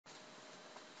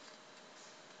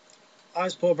Hi,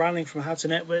 it's Paul Browning from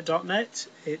H2Net.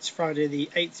 It's Friday the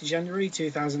 8th of January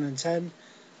 2010.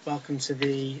 Welcome to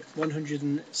the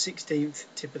 116th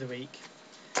tip of the week.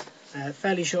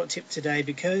 Fairly short tip today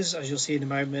because, as you'll see in a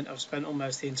moment, I've spent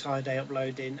almost the entire day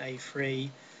uploading a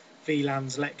free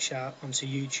VLANs lecture onto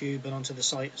YouTube and onto the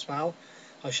site as well.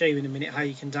 I'll show you in a minute how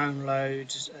you can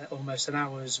download almost an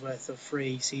hour's worth of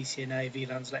free CCNA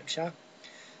VLANs lecture.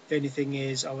 The only thing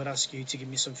is, I would ask you to give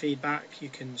me some feedback. You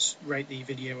can rate the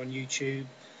video on YouTube.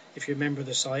 If you're a member of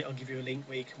the site, I'll give you a link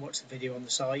where you can watch the video on the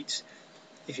site.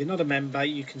 If you're not a member,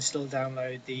 you can still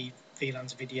download the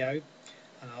VLANs video,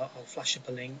 and I'll flash up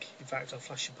a link. In fact, I'll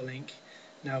flash up a link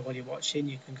now while you're watching.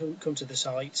 You can come to the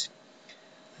site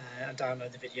and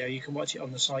download the video. You can watch it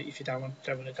on the site if you don't want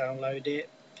to download it.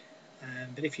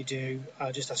 But if you do,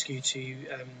 I'll just ask you to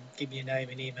give me your name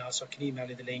and email so I can email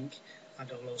you the link, and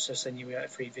I'll also send you out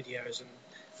free videos and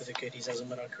other goodies as and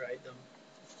when I create them.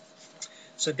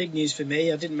 So big news for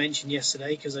me. I didn't mention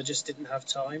yesterday because I just didn't have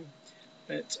time,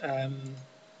 but I'm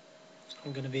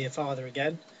going to be a father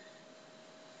again.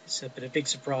 It's a bit of a big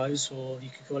surprise, or you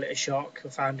could call it a shock. I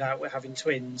found out we're having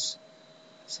twins,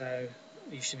 so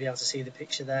you should be able to see the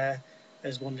picture there.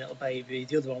 There's one little baby,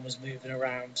 the other one was moving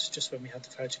around just when we had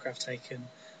the photograph taken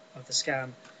of the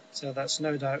scan. So that's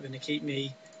no doubt going to keep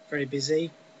me very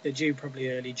busy. They're due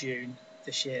probably early June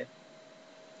this year.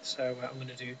 So I'm going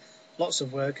to do lots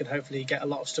of work and hopefully get a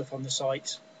lot of stuff on the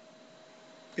site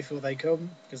before they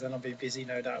come, because then I'll be busy,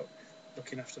 no doubt,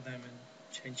 looking after them and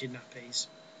changing nappies.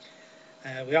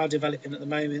 We are developing at the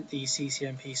moment the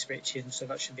CCNP switching, so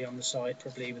that should be on the site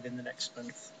probably within the next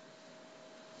month.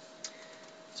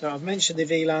 So I've mentioned the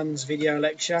VLANs video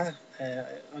lecture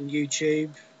on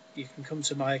YouTube. You can come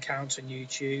to my account on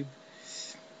YouTube.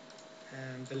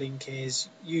 The link is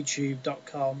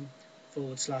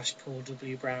youtube.com/Paul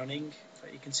W. Browning.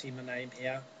 You can see my name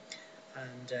here,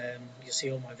 and you'll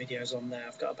see all my videos on there.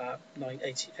 I've got about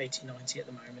 80, 90 at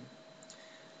the moment.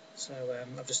 So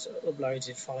I've just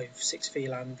uploaded 5-6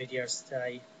 VLAN videos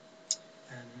today,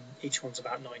 and each one's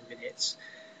about 9 minutes.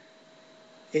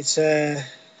 It's a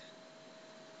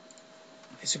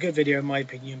good video in my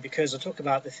opinion because I talk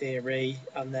about the theory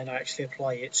and then I actually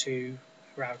apply it to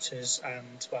routers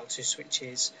and, well, to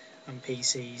switches and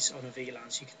PCs on a VLAN,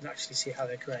 so you can actually see how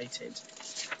they're created.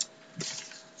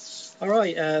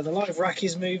 Alright, the live rack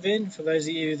is moving. For those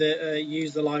of you that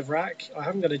use the live rack, I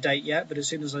haven't got a date yet, but as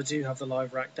soon as I do have the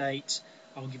live rack date,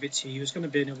 I'll give it to you. It's going to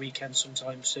be in a weekend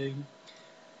sometime soon.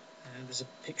 There's a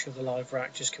picture of the live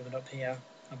rack just coming up here.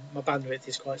 My bandwidth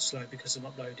is quite slow because I'm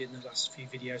uploading the last few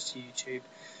videos to YouTube.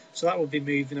 So that will be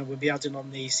moving, and we'll be adding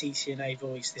on the CCNA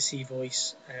voice, the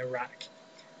C-Voice rack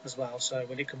as well, so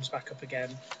when it comes back up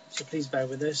again. So please bear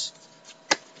with us.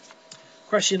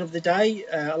 Question of the day.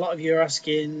 A lot of you are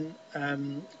asking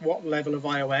what level of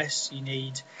iOS you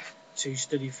need to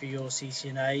study for your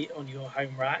CCNA on your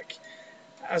home rack.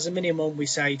 As a minimum, we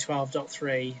say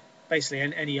 12.3. Basically,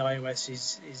 any iOS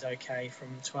is okay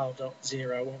from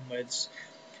 12.0 onwards,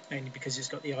 mainly because it's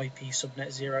got the IP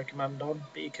subnet 0 command on,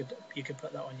 but you could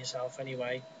put that on yourself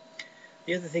anyway.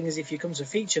 The other thing is, if you come to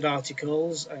featured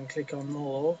articles and click on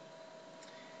more,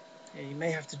 you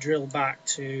may have to drill back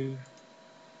to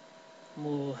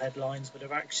more headlines, but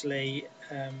I've actually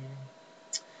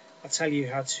I'll tell you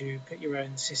how to put your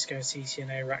own Cisco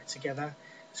CCNA rack together.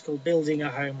 It's called Building a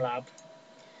Home Lab,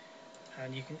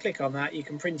 and you can click on that. You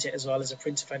can print it as well. As a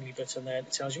printer friendly button there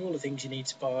that tells you all the things you need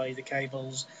to buy, the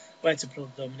cables, where to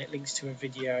plug them, and it links to a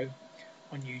video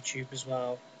on YouTube as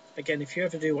well. Again, if you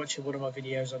ever do watch one of my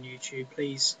videos on YouTube,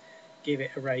 please give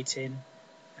it a rating.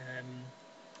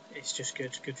 It's just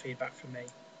good feedback from me.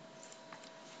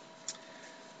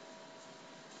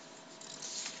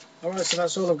 Alright, so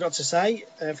that's all I've got to say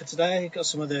for today. I've got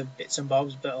some other bits and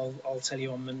bobs, but I'll tell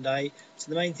you on Monday. So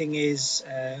the main thing is,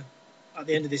 at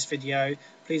the end of this video,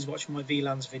 please watch my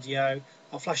VLANs video.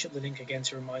 I'll flash up the link again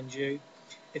to remind you.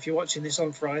 If you're watching this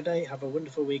on Friday, have a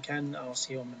wonderful weekend. I'll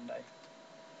see you on Monday.